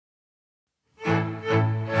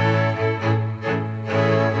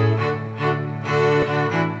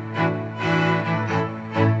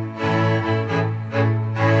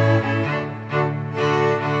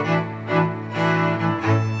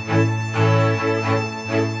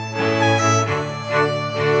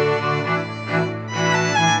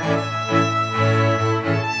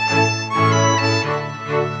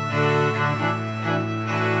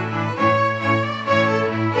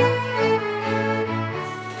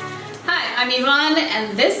I'm Yvonne,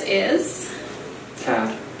 and this is...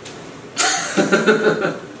 Tad.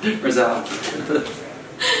 Ruszel.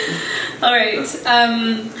 Alright,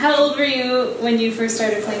 how old were you when you first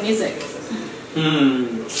started playing music?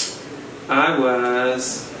 I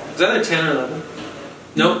was either 10 or 11.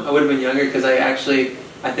 Nope, I would have been younger because I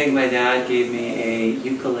think my dad gave me a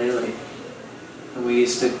ukulele. And we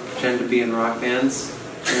used to pretend to be in rock bands.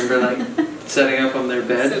 I remember like setting up on their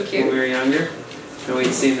bed So cute. when we were younger. And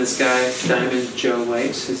we'd seen this guy, Diamond Joe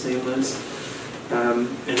White, his name was.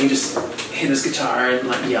 And he just hit his guitar and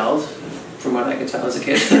like yelled, from what I could tell as a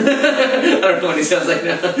kid. I don't know what he sounds like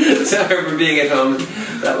now. So I remember being at home, and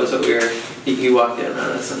that was what we were, he walked in on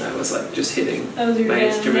us and I was like just hitting my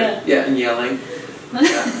instrument. Yeah, and yelling.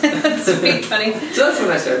 Yeah. That's sweet, funny. So that's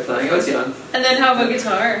when I started playing. I was young. And then how about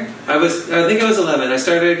guitar? I think I was 11. I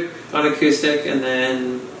started on acoustic and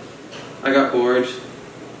then I got bored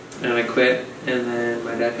and I quit, and then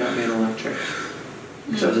my dad got me an electric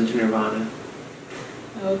because I was into Nirvana.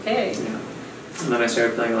 Okay. Yeah. And then I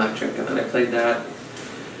started playing electric, and then I played that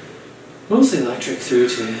mostly electric through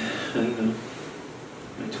to, I don't know,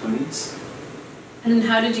 my 20s. And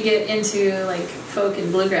how did you get into like folk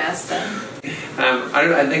and bluegrass then?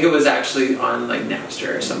 I think it was actually on like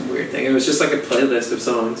Napster or some weird thing. It was just like a playlist of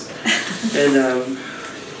songs. And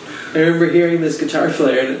I remember hearing this guitar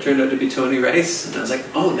player, and it turned out to be Tony Rice, and I was like,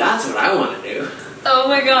 oh, that's what I want to do. Oh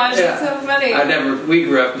my gosh, Yeah. that's so funny. We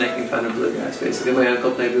grew up making fun of bluegrass, basically. My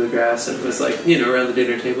uncle played bluegrass, and it was like, you know, around the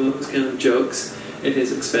dinner table, it was kind of jokes at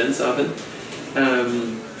his expense often.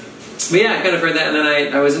 But yeah, I kind of heard that, and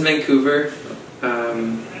then I was in Vancouver.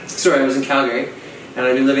 I was in Calgary, and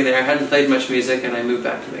I'd been living there. I hadn't played much music, and I moved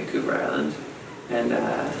back to Vancouver Island. And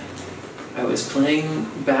I was playing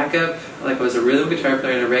backup, like I was a rhythm guitar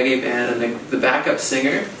player in a reggae band, and the backup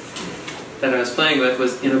singer that I was playing with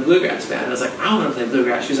was in a bluegrass band. I was like, I want to play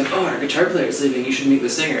bluegrass. She was like, oh, our guitar player's leaving, you should meet the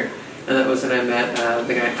singer. And that was when I met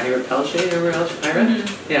the guy Ira Pelche. Remember Ira?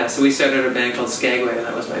 Mm-hmm. Yeah, so we started a band called Skagway, and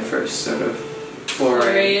that was my first sort of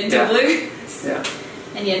foray into bluegrass. Yeah.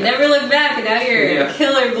 And you never look back, and now you're a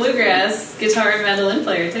killer bluegrass guitar and mandolin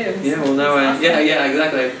player too. Yeah, well now awesome. yeah,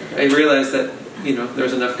 exactly. I realized that, you know, there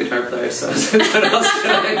was enough guitar players, so I was like, what else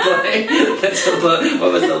can I play?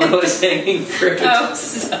 What was the lowest hanging fruit? Oh,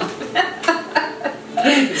 stop.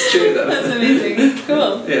 It's true though. That's amazing.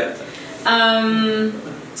 Cool. Yeah.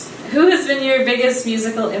 Who has been your biggest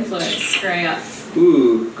musical influence growing up?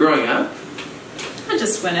 Ooh, growing up? Not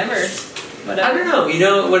just whenever. Whatever. I don't know. You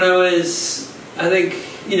know, when I was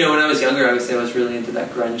younger, I would say I was really into that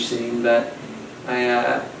grunge scene, but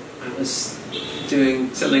I was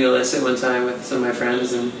doing something illicit one time with some of my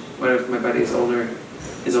friends, and one of my buddies'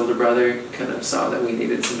 his older brother kind of saw that we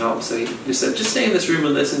needed some help, so he just said, just stay in this room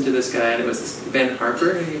and listen to this guy, and it was this Ben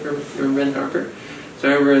Harper. You remember Ben Harper? So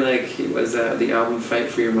I remember, like, it was the album Fight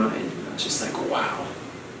for Your Mind, and I was just like, wow.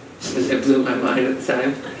 It blew my mind at the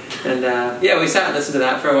time. And we sat and listened to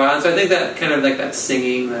that for a while, and so I think that kind of like that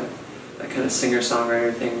singing, that kind of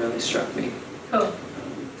singer-songwriter thing really struck me. Cool.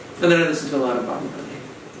 And then I listened to a lot of Bob Marley.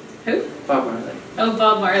 Who? Bob Marley. Oh,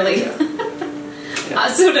 Bob Marley. Yeah. Yeah.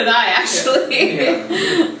 So did I, actually.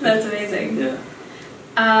 Yeah. That's amazing. Yeah.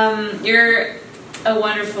 You're a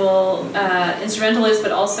wonderful instrumentalist,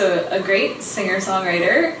 but also a great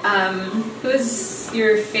singer-songwriter. Who is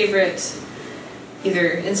your favorite,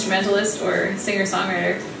 either instrumentalist or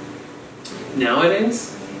singer-songwriter?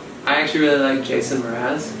 Nowadays, I actually really like Jason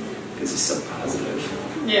Mraz because he's so positive.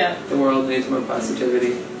 Yeah. The world needs more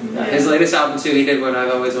positivity. Yeah. His latest album too, he did what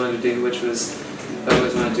I've always wanted to do, which was I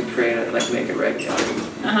always wanted to make a reggae album,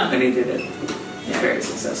 and he did it very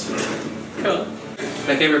successfully. Cool.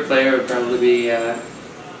 My favorite player would probably be I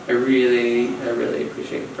really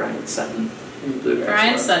appreciate Brian Sutton in bluegrass.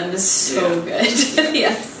 Brian Sutton is so good.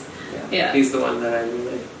 Yes. Yeah. He's the one that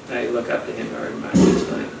I look up to him or admire his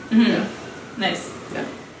playing. Mm-hmm. Yeah. Nice. Yeah.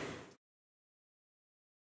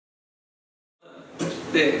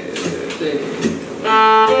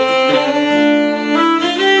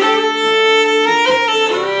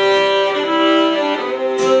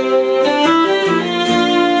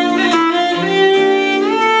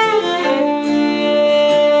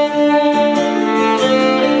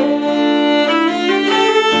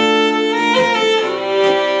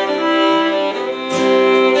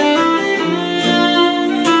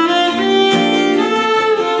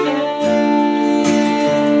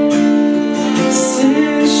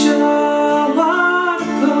 Sure,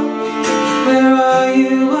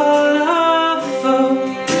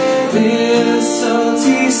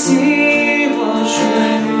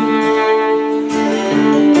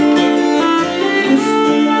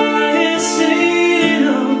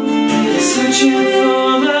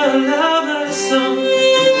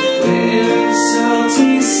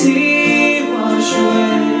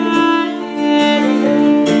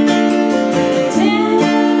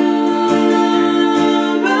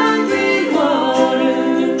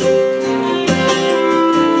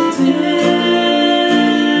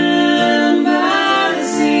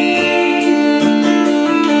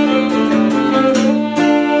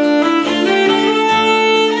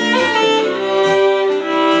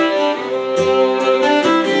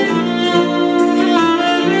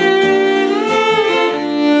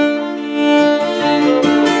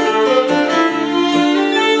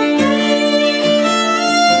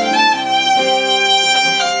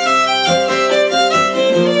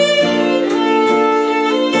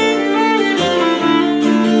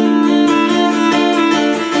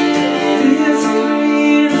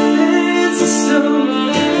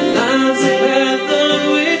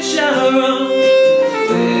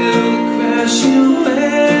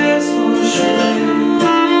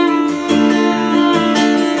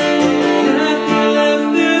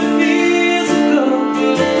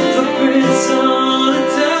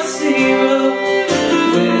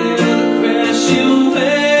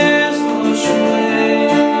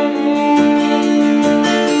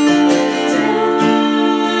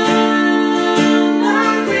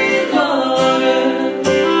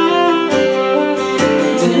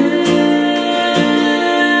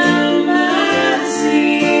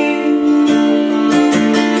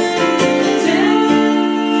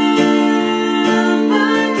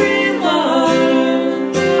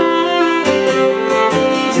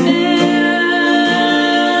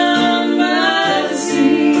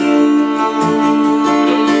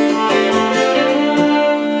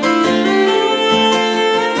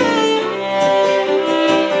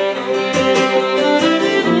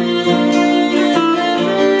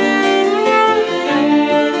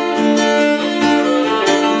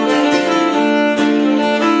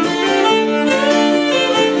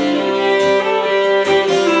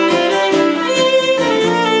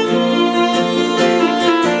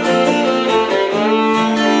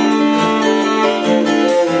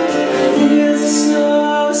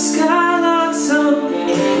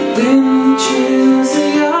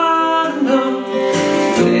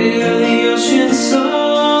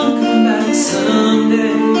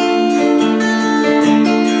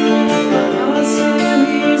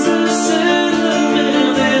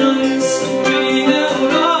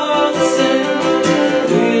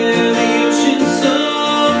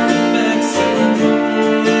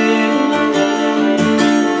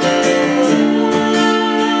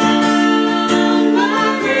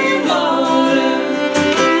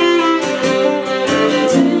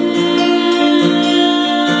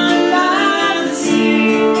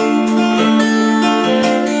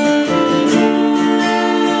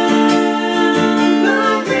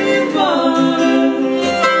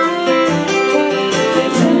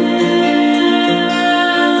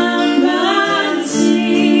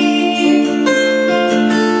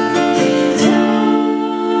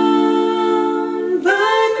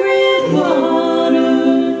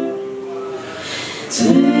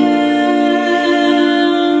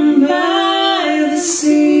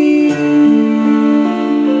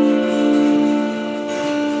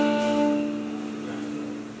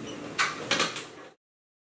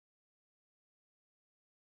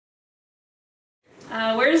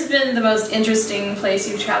 Where's been the most interesting place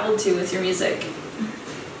you've traveled to with your music?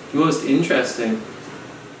 Most interesting?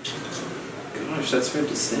 Gosh, that's hard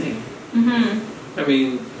to say. Mm-hmm. I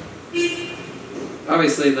mean,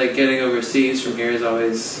 obviously, like, getting overseas from here is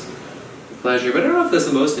always a pleasure, but I don't know if that's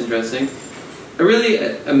the most interesting.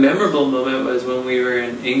 A memorable moment was when we were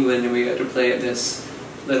in England and we got to play at this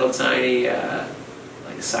little tiny,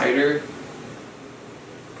 like, cider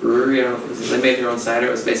brewery. I don't know if it was, they made their own cider.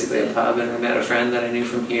 It was basically a pub, and I met a friend that I knew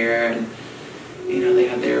from here, and they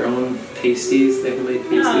had their own pasties. They made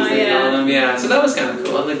pasties, they call them. Yeah, so that was kind of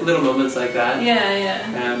cool. Like little moments like that. Yeah.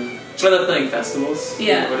 I love playing festivals.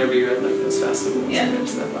 Yeah. Whenever you're at like those festivals,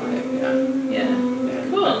 there's that vibe. Yeah.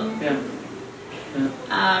 Cool. Yeah.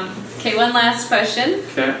 Okay, one last question.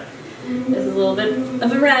 Okay. This is a little bit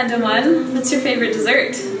of a random one. What's your favorite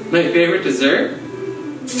dessert? My favorite dessert?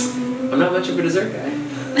 I'm not much of a dessert guy.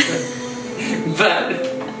 But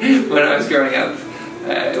when I was growing up,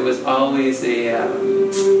 it was always a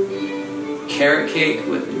carrot cake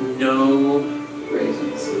with no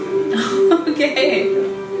raisins. Okay.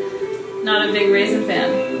 Not a big raisin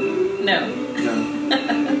fan? No.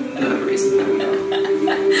 Not a raisin fan at all.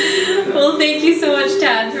 Well, thank you so much,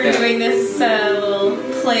 Tad, for doing this little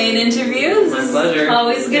play-in interview. My pleasure.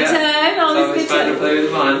 Always a good time. Always fun to play with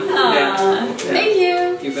Ivonne. Thank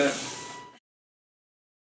you. You bet.